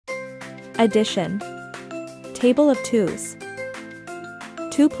Addition. Table of twos.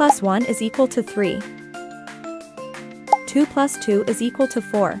 2 plus 1 is equal to 3. 2 plus 2 is equal to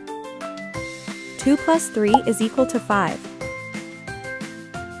 4. 2 plus 3 is equal to 5.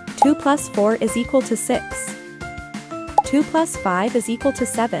 2 plus 4 is equal to 6. 2 plus 5 is equal to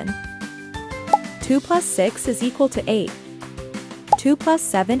 7. 2 plus 6 is equal to 8. 2 plus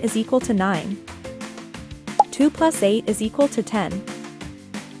 7 is equal to 9. 2 plus 8 is equal to 10.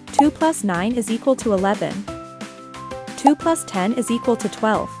 2 plus 9 is equal to 11. 2 plus 10 is equal to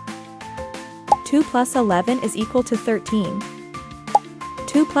 12. 2 plus 11 is equal to 13.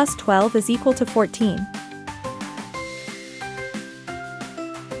 2 plus 12 is equal to 14.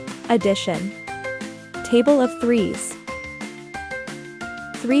 Addition. Table of threes.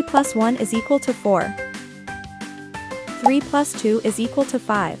 3 plus 1 is equal to 4. 3 plus 2 is equal to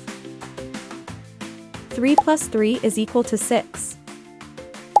 5. 3 plus 3 is equal to 6.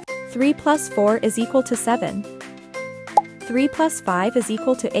 3 plus 4 is equal to 7. 3 plus 5 is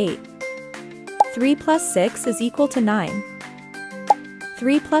equal to 8. 3 plus 6 is equal to 9.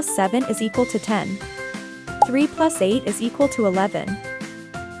 3 plus 7 is equal to 10. 3 plus 8 is equal to 11.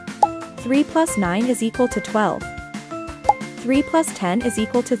 3 plus 9 is equal to 12. 3 plus 10 is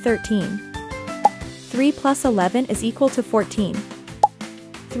equal to 13. 3 plus 11 is equal to 14.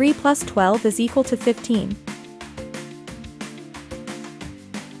 3 plus 12 is equal to 15.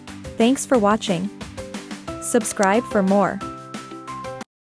 Thanks for watching. Subscribe for more.